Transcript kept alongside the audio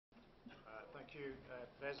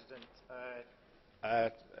President,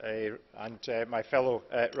 and my fellow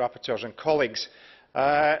rapporteurs and colleagues.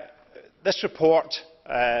 This report,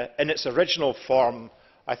 in its original form,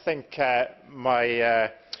 I think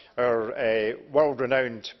our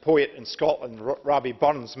world-renowned poet in Scotland, Robbie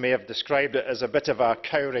Burns, may have described it as a bit of a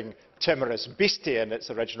cowering, timorous beastie in its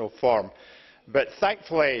original form. But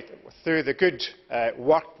thankfully, through the good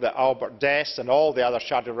work that Albert Dess and all the other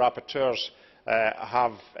shadow rapporteurs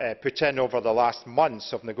have put in over the last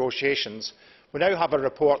months of negotiations, we now have a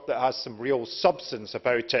report that has some real substance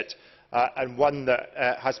about it, and one that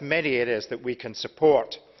has many areas that we can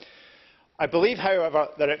support. I believe, however,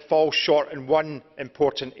 that it falls short in one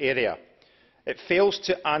important area. It fails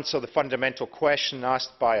to answer the fundamental question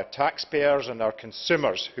asked by our taxpayers and our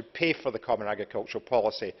consumers who pay for the common agricultural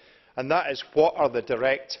policy, and that is, what are the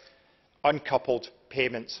direct, uncoupled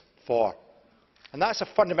payments for? And that is a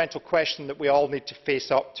fundamental question that we all need to face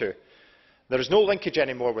up to. There is no linkage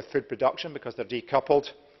anymore with food production because they are decoupled.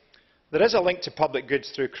 There is a link to public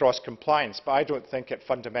goods through cross-compliance, but I do not think it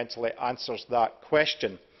fundamentally answers that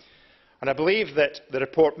question. And I believe that the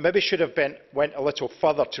report maybe should have went a little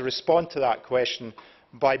further to respond to that question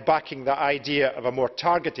by backing the idea of a more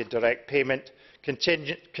targeted direct payment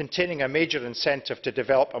containing a major incentive to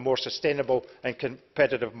develop a more sustainable and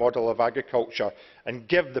competitive model of agriculture, and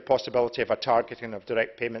give the possibility of a targeting of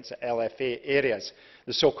direct payments at LFA areas,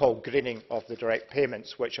 the so-called greening of the direct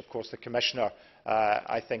payments, which of course the Commissioner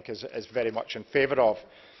I think is very much in favour of.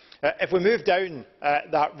 If we move down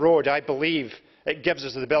that road, I believe it gives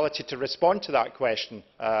us the ability to respond to that question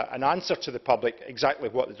and answer to the public exactly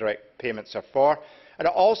what the direct payments are for, and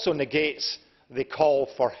it also negates the call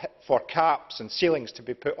for caps and ceilings to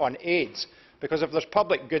be put on aids, because if there is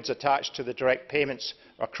public goods attached to the direct payments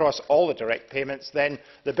across all the direct payments, then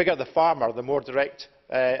the bigger the farmer, the more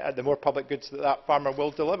public goods that farmer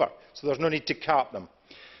will deliver. So there is no need to cap them.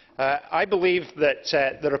 I believe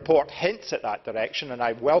that the report hints at that direction, and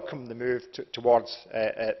I welcome the move towards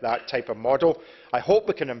that type of model. I hope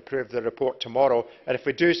we can improve the report tomorrow, and if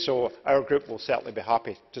we do so, our group will certainly be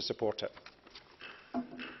happy to support it.